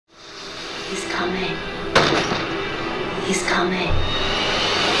He's coming. He's coming.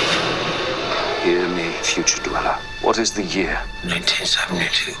 Hear me, future dweller. What is the year?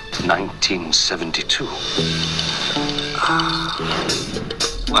 1972. 1972.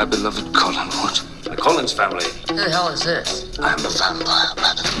 My beloved Collinwood. The Collins family. Who the hell is this? I am a vampire,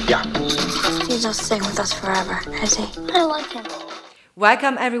 madam. Yeah. He's not staying with us forever, is he? I like him.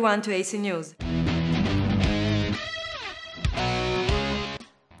 Welcome everyone to AC News.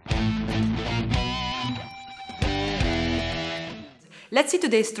 Let's see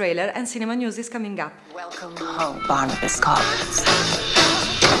today's trailer and cinema news is coming up. Welcome home, Barnabas Collins.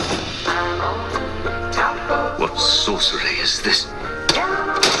 What sorcery is this?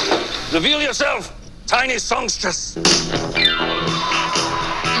 Reveal yourself, tiny songstress.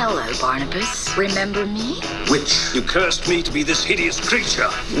 Hello, Barnabas. Remember me? Witch, you cursed me to be this hideous creature.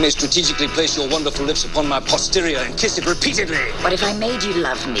 You may strategically place your wonderful lips upon my posterior and kiss it repeatedly. What if I made you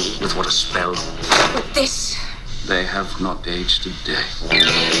love me? With what a spell. With this. They have not aged a day.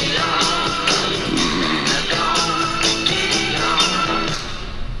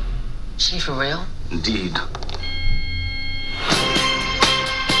 She for real? Indeed.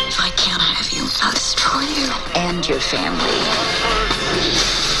 If I can't have you, I'll destroy you. And your family.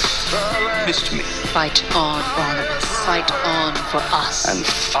 Missed me. Fight on, Barnabas. Fight on for us. And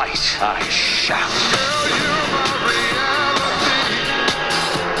fight I shall.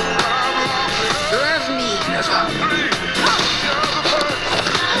 Love me. Never.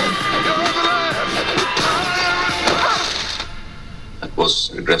 That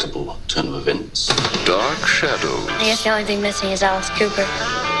was a regrettable turn of events. Dark shadows. I guess the only thing missing is Alice Cooper.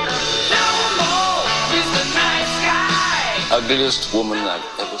 Ugliest woman I've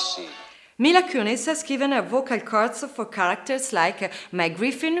ever seen. Mila Kunis has given her vocal cords for characters like Meg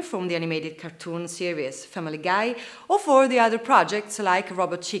Griffin from the animated cartoon series Family Guy, or for the other projects like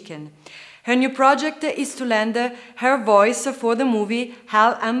Robot Chicken. Her new project is to lend her voice for the movie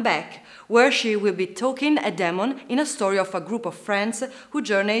Hell and Back, where she will be talking a demon in a story of a group of friends who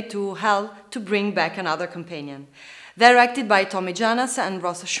journey to hell to bring back another companion. Directed by Tommy Janas and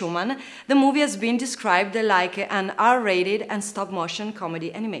Ross Schumann, the movie has been described like an R-rated and stop-motion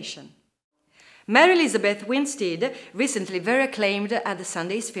comedy animation. Mary Elizabeth Winstead, recently very acclaimed at the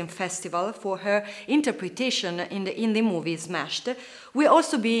Sundance Film Festival for her interpretation in the indie movie Smashed, will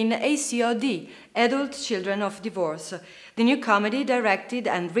also be in ACOD, Adult Children of Divorce, the new comedy directed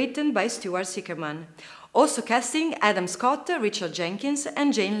and written by Stuart Sickerman. Also casting Adam Scott, Richard Jenkins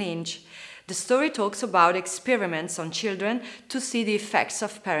and Jane Lynch. The story talks about experiments on children to see the effects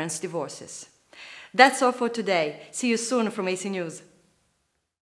of parents' divorces. That's all for today. See you soon from AC News.